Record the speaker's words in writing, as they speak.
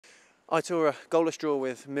I saw a goalless draw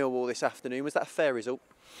with Millwall this afternoon. Was that a fair result?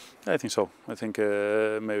 I think so. I think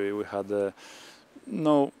maybe we had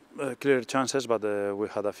no clear chances, but we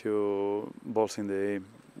had a few balls in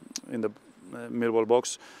the Millwall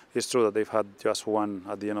box. It's true that they've had just one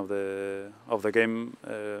at the end of the game.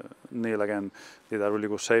 Neil again did a really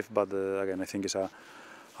good save, but again I think it's a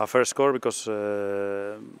fair score because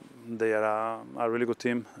they are a really good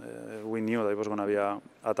team. We knew that it was going to be a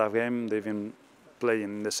tough game. They've been playing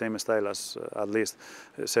in the same style as at least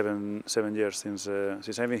seven years since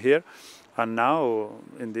I've been here, and now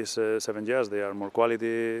in these 7 years they are more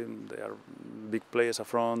quality. They are big players up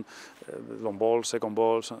front, long balls, second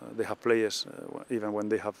balls. They have players even when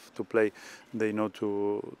they have to play, they know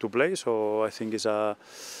to play. So I think it's a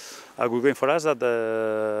good game for us that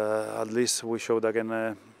at least we showed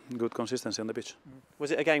again good consistency on the pitch.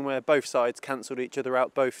 Was it a game where both sides cancelled each other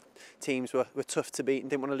out? Both teams were tough to beat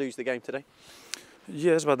and didn't want to lose the game today?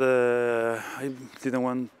 Yes, but I didn't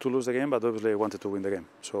want to lose the game, but obviously I wanted to win the game.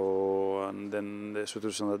 So, and then the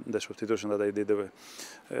substitution that I did,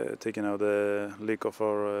 taking out the leak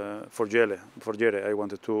for Jere, I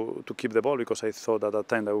wanted to keep the ball because I thought at that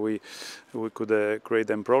time that we could create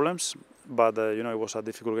them problems. But you know, it was a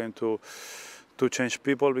difficult game to change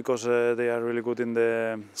people because they are really good in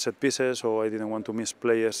the set pieces. So I didn't want to miss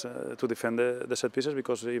players to defend the set pieces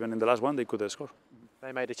because even in the last one they could score.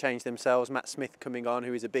 They made a change themselves, Matt Smith coming on,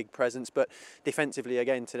 who is a big presence, but defensively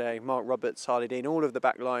again today, Mark Roberts, Harley Dean, all of the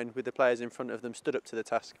back line with the players in front of them stood up to the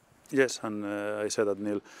task. Yes, and I said that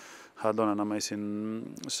Neil had done an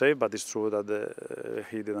amazing save, but it's true that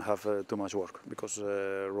he didn't have too much work because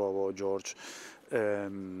Robo, George,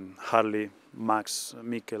 Harley, Max,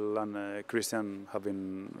 Mikel and Christian have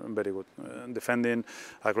been very good defending,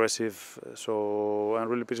 aggressive, so I'm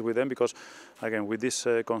really pleased with them because again with this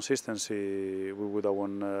consistency we would have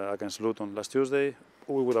won against Luton last Tuesday,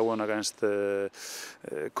 we would have won against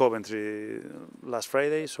Coventry last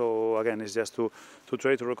Friday, so again it's just to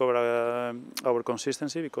try to recover our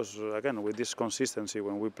consistency because again with this consistency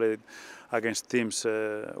when we played against teams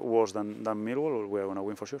worse than Millwall we are going to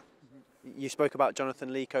win for sure. You spoke about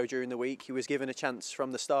Jonathan Lico during the week. He was given a chance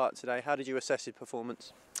from the start today. How did you assess his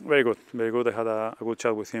performance? Very good, very good. I had a good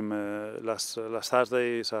chat with him last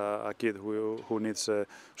Thursday. He's a kid who needs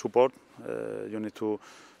support. You need to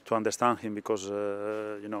understand him because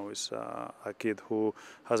you know he's a kid who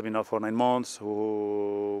has been out for 9 months,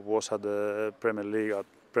 who was at the Premier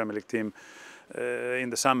League team in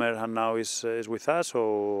the summer and now is with us.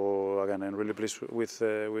 So again, I'm really pleased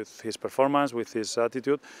with his performance, with his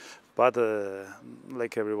attitude. But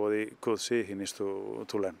like everybody could see, he needs to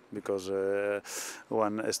learn because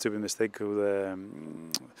one stupid mistake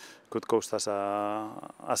could cost us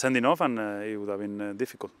a sending off, and it would have been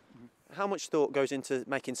difficult. How much thought goes into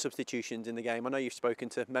making substitutions in the game? I know you've spoken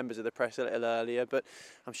to members of the press a little earlier, but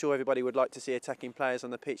I'm sure everybody would like to see attacking players on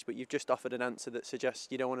the pitch, but you've just offered an answer that suggests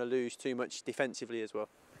you don't want to lose too much defensively as well.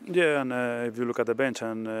 Yeah, and if you look at the bench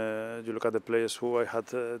and you look at the players who I had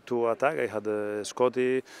to attack, I had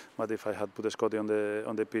Scotty, but if I had put Scotty on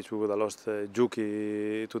the pitch, we would have lost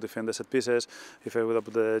Juki to defend the set pieces. If I would have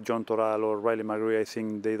put John Toral or Riley McGree, I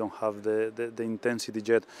think they don't have the intensity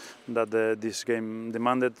yet that this game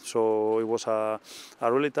demanded. So it was a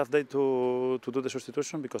really tough day to do the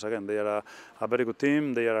substitution because again they are a very good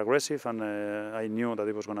team, they are aggressive, and I knew that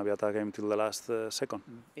it was going to be a tough game till the last second.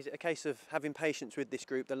 Is it a case of having patience with this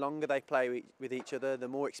group? The longer they play with each other, the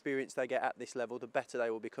more experience they get at this level, the better they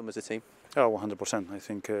will become as a team. Oh, 100%. I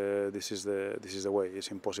think this is the way. It's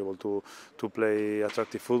impossible to play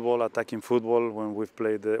attractive football, attacking football when we've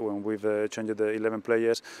changed the 11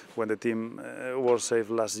 players, when the team was saved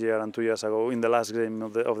last year and 2 years ago in the last game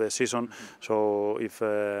of the season. So if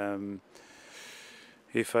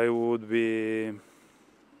I would be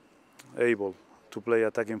able to play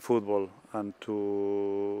attacking football and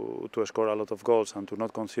to score a lot of goals and to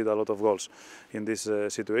not concede a lot of goals in this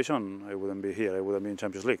situation, I wouldn't be here. I wouldn't be in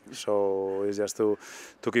Champions League. So it's just to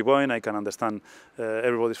keep going. I can understand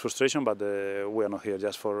everybody's frustration, but we are not here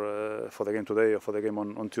just for the game today or for the game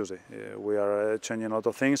on Tuesday. We are changing a lot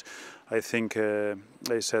of things. I think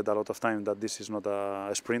I said a lot of times that this is not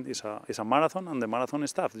a sprint. It's a marathon, and the marathon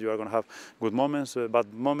is tough. You are going to have good moments,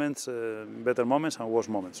 bad moments, better moments, and worse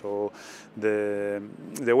moments. So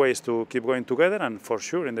the way is to keep going together, and for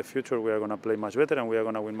sure in the future we are going to play much better and we are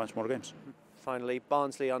going to win much more games. Finally,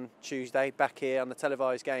 Barnsley on Tuesday, back here on the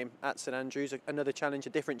televised game at St Andrews. Another challenge,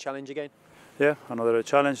 a different challenge again. Yeah, another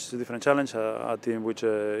challenge, a different challenge. A team which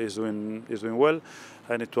is doing well.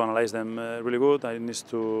 I need to analyze them really good. I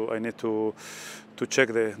need to check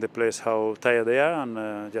the players how tired they are,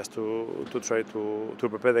 and just to try to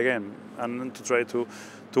prepare the game and to try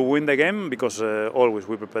to win the game, because always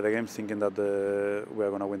we prepare the game thinking that we are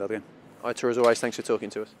going to win that game. Aitor, as always, thanks for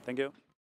talking to us. Thank you.